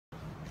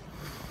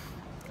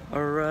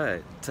All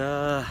right,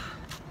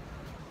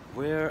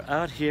 we're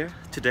out here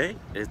today.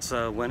 It's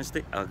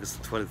Wednesday,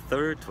 August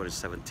 23rd,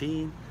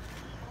 2017,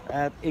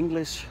 at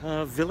English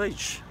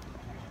Village.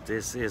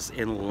 This is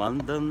in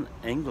London,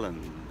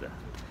 England.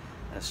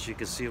 As you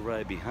can see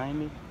right behind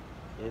me,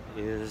 it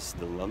is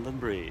the London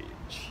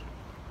Bridge.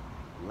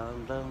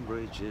 London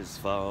Bridge is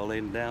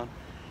falling down.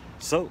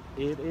 So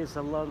it is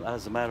a long,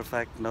 as a matter of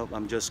fact, nope,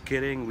 I'm just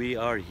kidding. We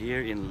are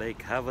here in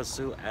Lake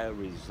Havasu,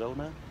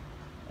 Arizona,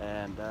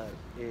 and that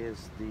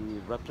is the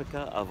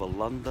replica of a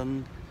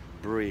London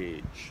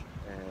Bridge.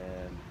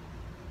 And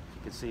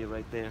you can see it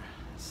right there.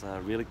 It's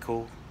really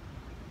cool.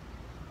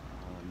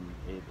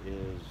 It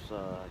is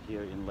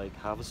here in Lake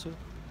Havasu.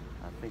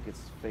 I think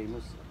it's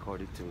famous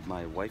according to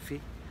my wifey.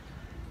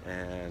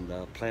 And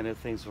plenty of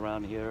things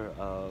around here.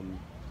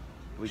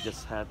 We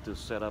just had to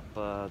set up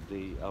our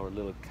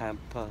little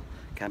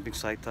camping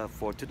site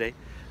for today.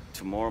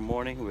 Tomorrow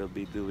morning we'll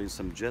be doing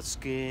some jet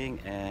skiing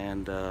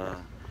and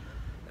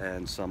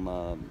some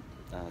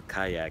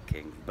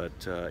kayaking,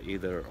 but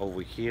either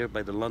over here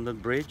by the London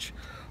Bridge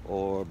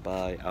or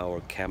by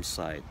our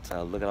campsite.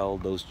 Look at all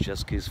those jet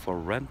skis for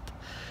rent.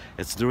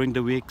 It's during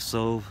the week,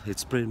 so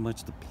it's pretty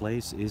much the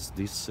place is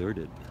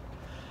deserted.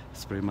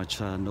 It's pretty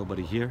much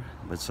nobody here,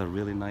 but it's a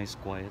really nice,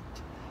 quiet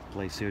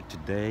place here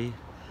today.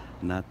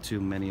 Not too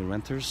many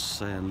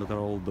renters, and look at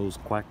all those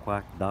Quack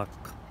Quack Dock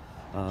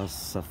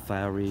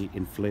safari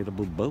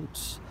inflatable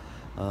boats.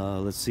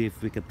 Let's see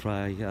if we could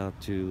try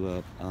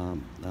to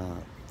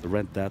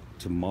rent that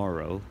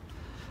tomorrow.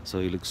 So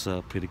it looks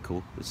pretty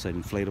cool. It's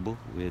an inflatable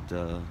with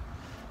a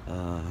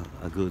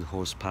good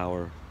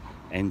horsepower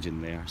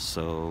engine there.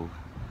 So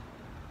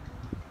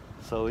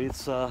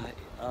it's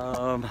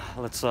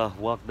let's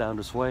walk down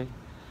this way.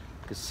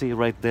 You can see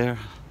right there,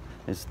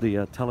 it's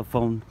the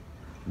telephone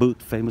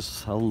booth,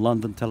 famous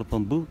London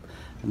telephone booth,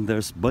 and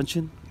there's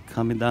Bunchen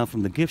coming down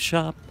from the gift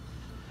shop,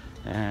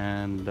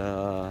 and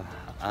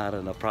I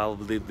don't know,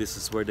 probably this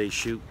is where they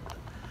shoot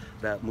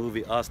that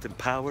movie Austin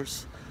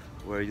Powers,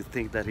 where you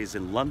think that he's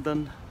in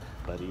London,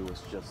 but he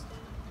was just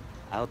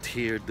out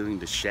here doing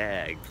the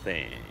shag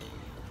thing.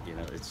 You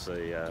know, it's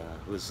a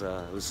who's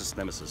his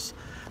nemesis?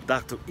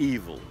 Dr.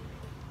 Evil.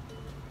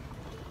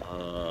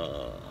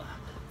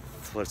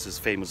 What's his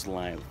famous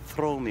line?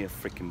 Throw me a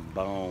freaking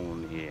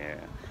bone here.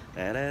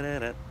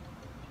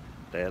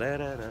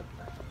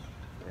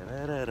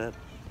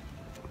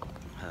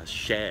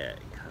 Shag.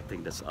 I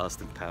think that's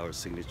Austin Powers'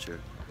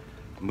 signature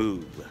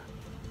move.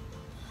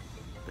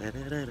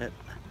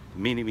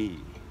 Mini me.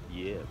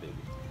 Yeah, baby.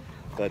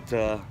 But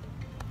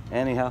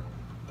anyhow,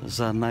 there's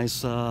a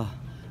nice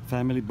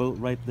family boat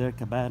right there,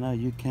 cabana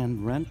you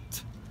can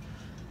rent.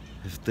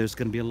 If there's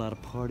gonna be a lot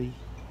of party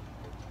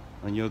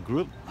on your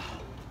group,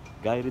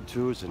 guided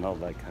tours and all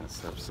that kind of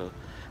stuff. So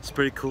it's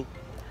pretty cool.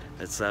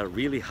 It's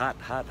really hot,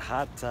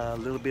 a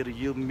little bit of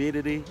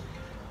humidity,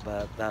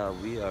 but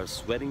we are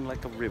sweating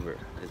like a river.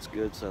 It's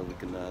good, so we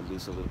can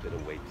lose a little bit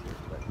of weight here.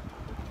 But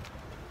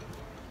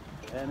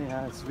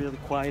anyhow, it's really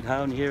quiet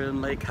down here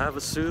in Lake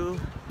Havasu.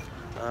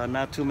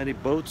 Not too many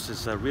boats.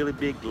 It's a really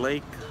big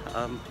lake,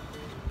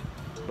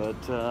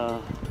 but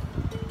we're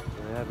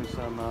having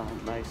some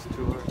nice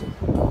tour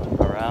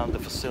around the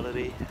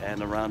facility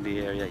and around the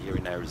area here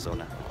in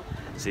Arizona.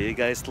 See you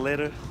guys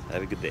later.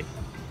 Have a good day.